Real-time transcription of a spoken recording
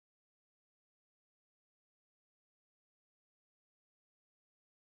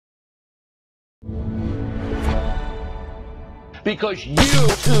because you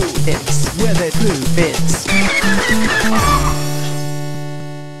too It's where the glue fits.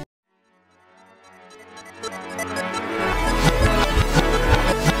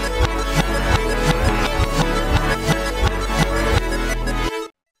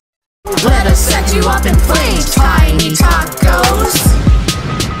 Let us set you up in flames, tiny tacos.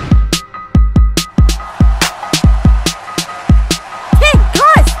 Hey,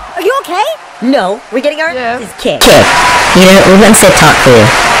 guys! Are you okay? No, we're getting our asses kicked. Kid, you know, we went and sit talk for you.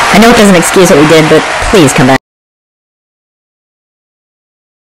 I know it doesn't excuse what we did, but please come back.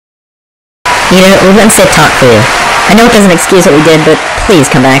 You know, we went and sit talk for you. I know it doesn't excuse what we did, but please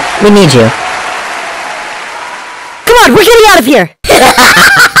come back. We need you. Come on, we're getting out of here!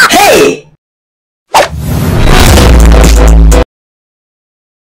 Hey!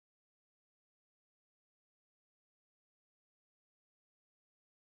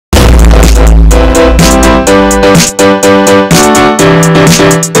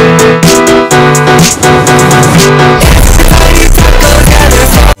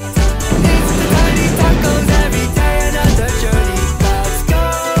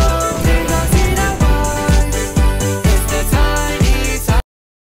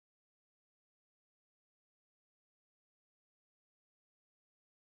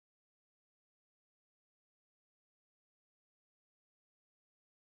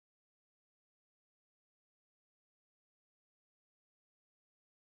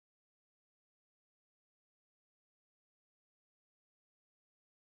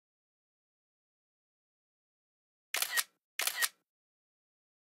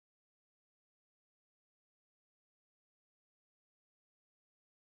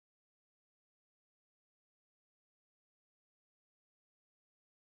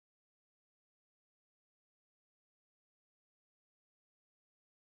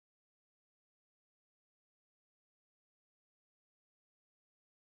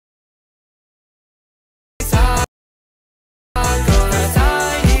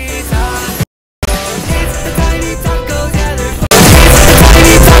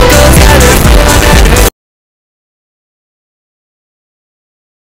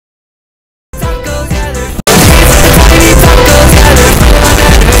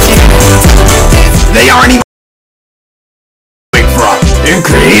 They aren't even from.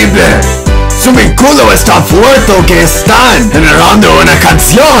 Increíble. Su vínculo es tan fuerte que están generando una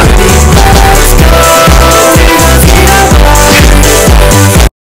canción.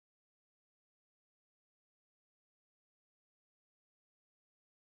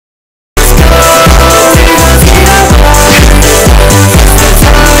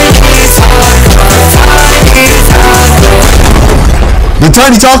 The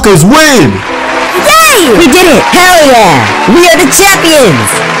Tiny Tacos win! Yay! We did it! Hell yeah! We are the champions!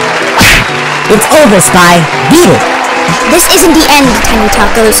 It's over, Spy. Beat it! This isn't the end, Tiny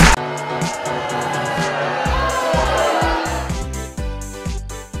Tacos.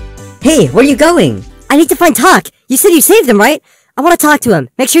 Hey, where are you going? I need to find Talk. You said you saved him, right? I want to talk to him.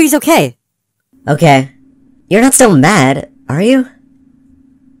 Make sure he's okay. Okay. You're not still mad, are you?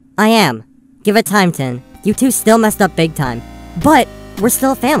 I am. Give it time, Tin. You two still messed up big time. But we're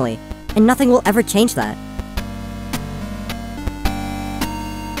still a family, and nothing will ever change that.